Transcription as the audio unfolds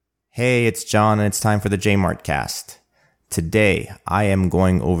Hey, it's John, and it's time for the JMART cast. Today, I am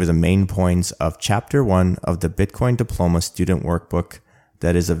going over the main points of Chapter 1 of the Bitcoin Diploma Student Workbook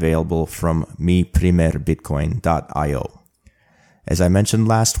that is available from miprimerbitcoin.io. As I mentioned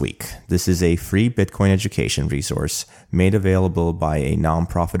last week, this is a free Bitcoin education resource made available by a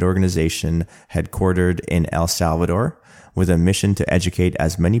nonprofit organization headquartered in El Salvador with a mission to educate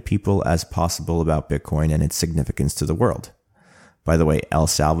as many people as possible about Bitcoin and its significance to the world. By the way, El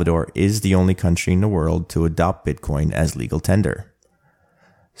Salvador is the only country in the world to adopt Bitcoin as legal tender.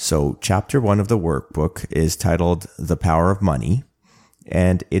 So, Chapter 1 of the workbook is titled The Power of Money,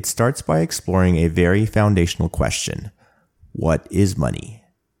 and it starts by exploring a very foundational question. What is money?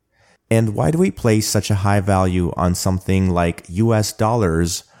 And why do we place such a high value on something like US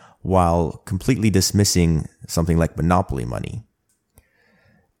dollars while completely dismissing something like monopoly money?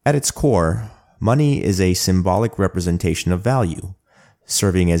 At its core, money is a symbolic representation of value,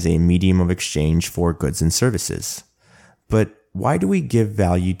 serving as a medium of exchange for goods and services. But why do we give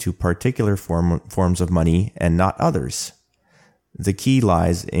value to particular forms of money and not others? The key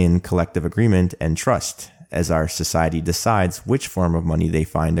lies in collective agreement and trust, as our society decides which form of money they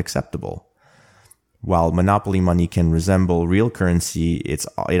find acceptable. While monopoly money can resemble real currency, it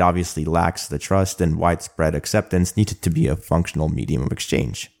obviously lacks the trust and widespread acceptance needed to be a functional medium of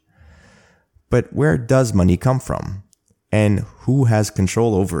exchange. But where does money come from? And who has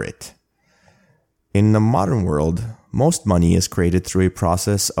control over it? In the modern world, most money is created through a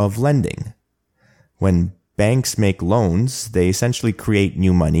process of lending. When banks make loans, they essentially create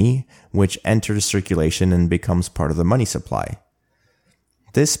new money, which enters circulation and becomes part of the money supply.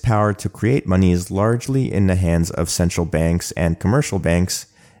 This power to create money is largely in the hands of central banks and commercial banks,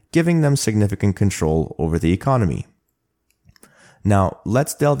 giving them significant control over the economy. Now,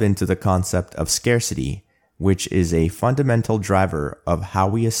 let's delve into the concept of scarcity, which is a fundamental driver of how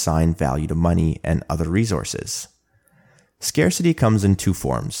we assign value to money and other resources. Scarcity comes in two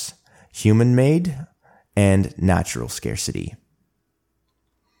forms: human-made and natural scarcity.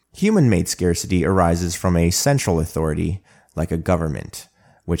 Human-made scarcity arises from a central authority, like a government,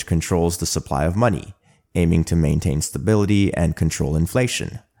 which controls the supply of money, aiming to maintain stability and control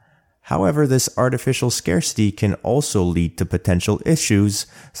inflation. However, this artificial scarcity can also lead to potential issues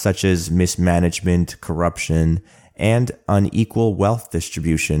such as mismanagement, corruption, and unequal wealth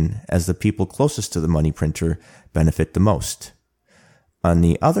distribution, as the people closest to the money printer benefit the most. On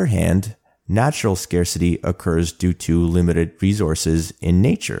the other hand, natural scarcity occurs due to limited resources in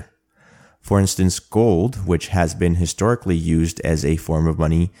nature. For instance, gold, which has been historically used as a form of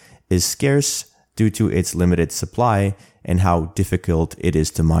money, is scarce due to its limited supply and how difficult it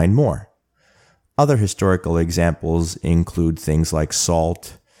is to mine more. Other historical examples include things like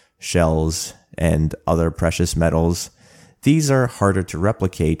salt, shells, and other precious metals. These are harder to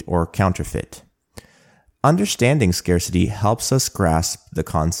replicate or counterfeit. Understanding scarcity helps us grasp the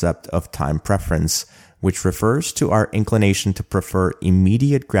concept of time preference, which refers to our inclination to prefer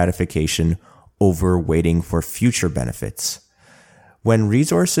immediate gratification over waiting for future benefits. When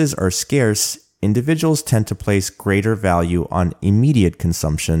resources are scarce, individuals tend to place greater value on immediate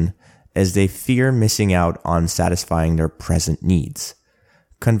consumption as they fear missing out on satisfying their present needs.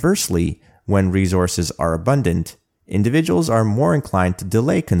 Conversely, when resources are abundant, individuals are more inclined to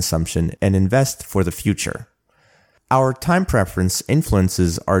delay consumption and invest for the future. Our time preference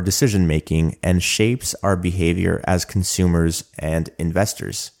influences our decision-making and shapes our behavior as consumers and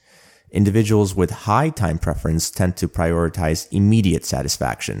investors. Individuals with high time preference tend to prioritize immediate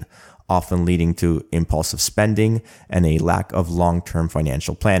satisfaction, often leading to impulsive spending and a lack of long-term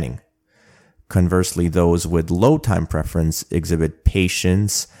financial planning. Conversely, those with low time preference exhibit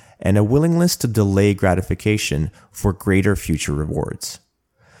patience and a willingness to delay gratification for greater future rewards.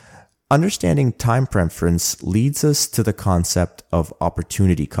 Understanding time preference leads us to the concept of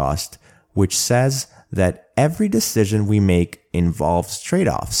opportunity cost, which says that every decision we make involves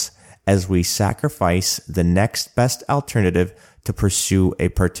trade-offs as we sacrifice the next best alternative to pursue a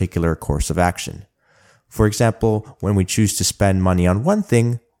particular course of action. For example, when we choose to spend money on one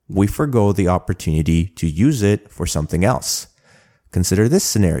thing, we forgo the opportunity to use it for something else. Consider this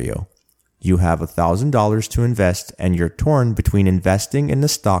scenario. You have $1,000 to invest and you're torn between investing in the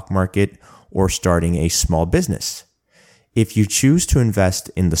stock market or starting a small business. If you choose to invest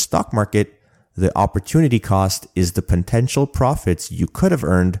in the stock market, the opportunity cost is the potential profits you could have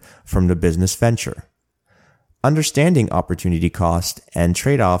earned from the business venture. Understanding opportunity cost and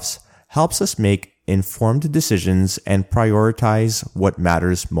trade-offs helps us make informed decisions and prioritize what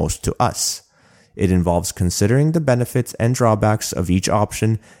matters most to us. It involves considering the benefits and drawbacks of each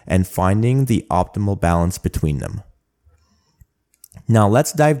option and finding the optimal balance between them. Now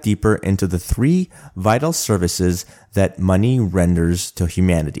let's dive deeper into the three vital services that money renders to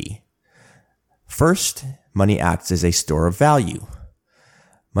humanity. First, money acts as a store of value.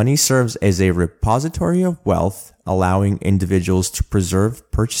 Money serves as a repository of wealth, allowing individuals to preserve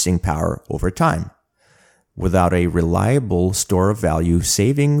purchasing power over time. Without a reliable store of value,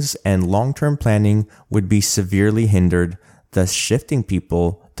 savings and long-term planning would be severely hindered, thus shifting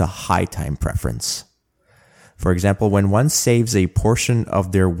people to high time preference. For example, when one saves a portion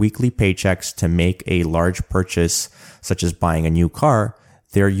of their weekly paychecks to make a large purchase, such as buying a new car,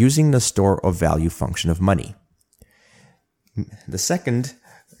 they are using the store of value function of money. The second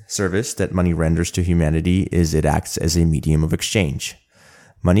service that money renders to humanity is it acts as a medium of exchange.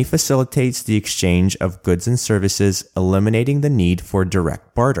 Money facilitates the exchange of goods and services, eliminating the need for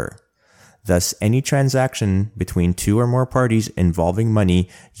direct barter. Thus, any transaction between two or more parties involving money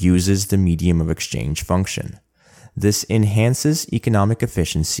uses the medium of exchange function. This enhances economic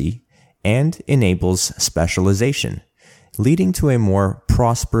efficiency and enables specialization, leading to a more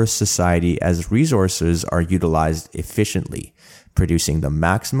prosperous society as resources are utilized efficiently, producing the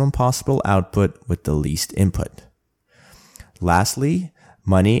maximum possible output with the least input. Lastly,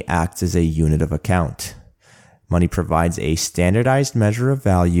 money acts as a unit of account. Money provides a standardized measure of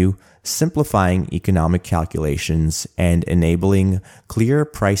value, simplifying economic calculations and enabling clear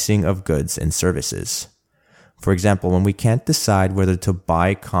pricing of goods and services. For example, when we can't decide whether to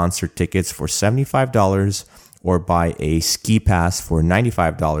buy concert tickets for $75 or buy a ski pass for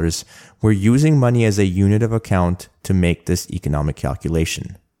 $95, we're using money as a unit of account to make this economic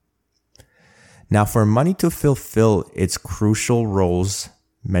calculation. Now, for money to fulfill its crucial roles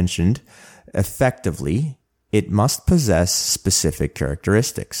mentioned effectively, it must possess specific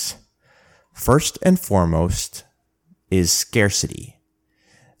characteristics. First and foremost is scarcity.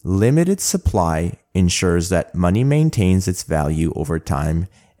 Limited supply ensures that money maintains its value over time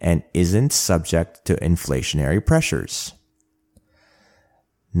and isn't subject to inflationary pressures.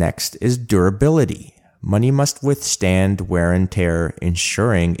 Next is durability. Money must withstand wear and tear,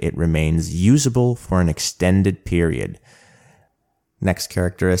 ensuring it remains usable for an extended period. Next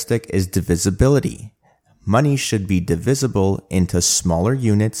characteristic is divisibility. Money should be divisible into smaller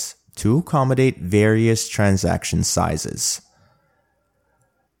units to accommodate various transaction sizes.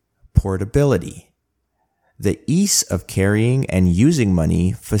 Portability. The ease of carrying and using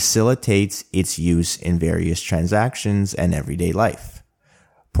money facilitates its use in various transactions and everyday life.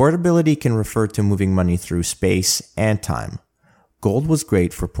 Portability can refer to moving money through space and time. Gold was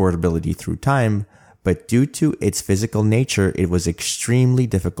great for portability through time, but due to its physical nature, it was extremely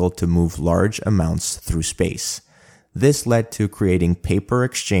difficult to move large amounts through space. This led to creating paper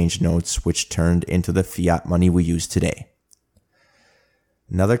exchange notes, which turned into the fiat money we use today.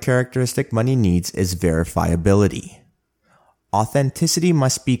 Another characteristic money needs is verifiability. Authenticity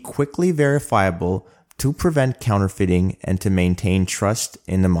must be quickly verifiable to prevent counterfeiting and to maintain trust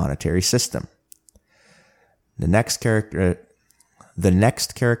in the monetary system. The next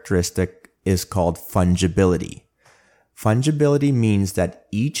characteristic is called fungibility. Fungibility means that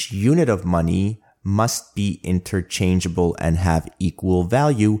each unit of money must be interchangeable and have equal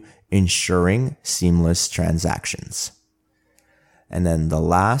value, ensuring seamless transactions. And then the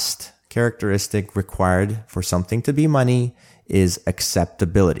last characteristic required for something to be money is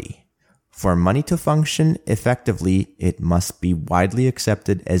acceptability. For money to function effectively, it must be widely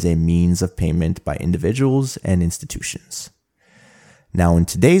accepted as a means of payment by individuals and institutions. Now, in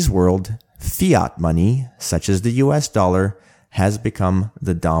today's world, fiat money, such as the US dollar, has become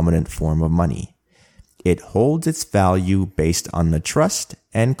the dominant form of money. It holds its value based on the trust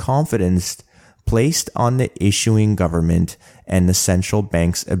and confidence placed on the issuing government and the central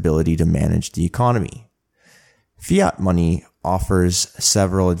bank's ability to manage the economy. Fiat money offers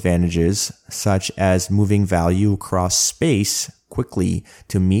several advantages, such as moving value across space quickly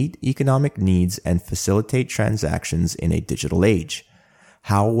to meet economic needs and facilitate transactions in a digital age.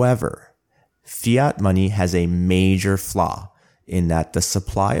 However, fiat money has a major flaw in that the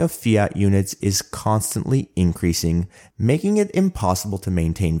supply of fiat units is constantly increasing, making it impossible to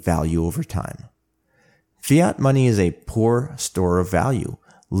maintain value over time. Fiat money is a poor store of value,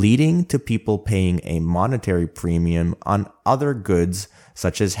 leading to people paying a monetary premium on other goods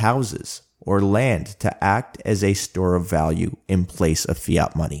such as houses or land to act as a store of value in place of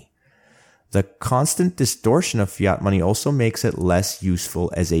fiat money. The constant distortion of fiat money also makes it less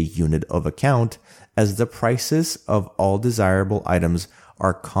useful as a unit of account, as the prices of all desirable items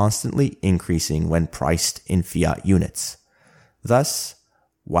are constantly increasing when priced in fiat units. Thus,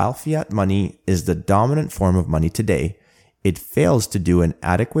 while fiat money is the dominant form of money today, it fails to do an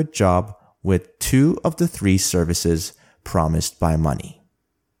adequate job with two of the three services promised by money.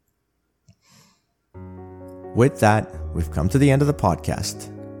 With that, we've come to the end of the podcast.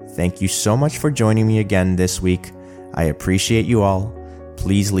 Thank you so much for joining me again this week. I appreciate you all.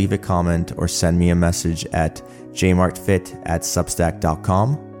 Please leave a comment or send me a message at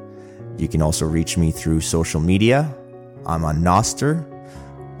jmartfit@substack.com. You can also reach me through social media. I'm on Nostr.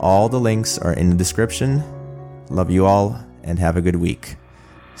 All the links are in the description. Love you all and have a good week.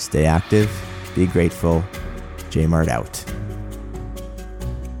 Stay active, be grateful. JMART out.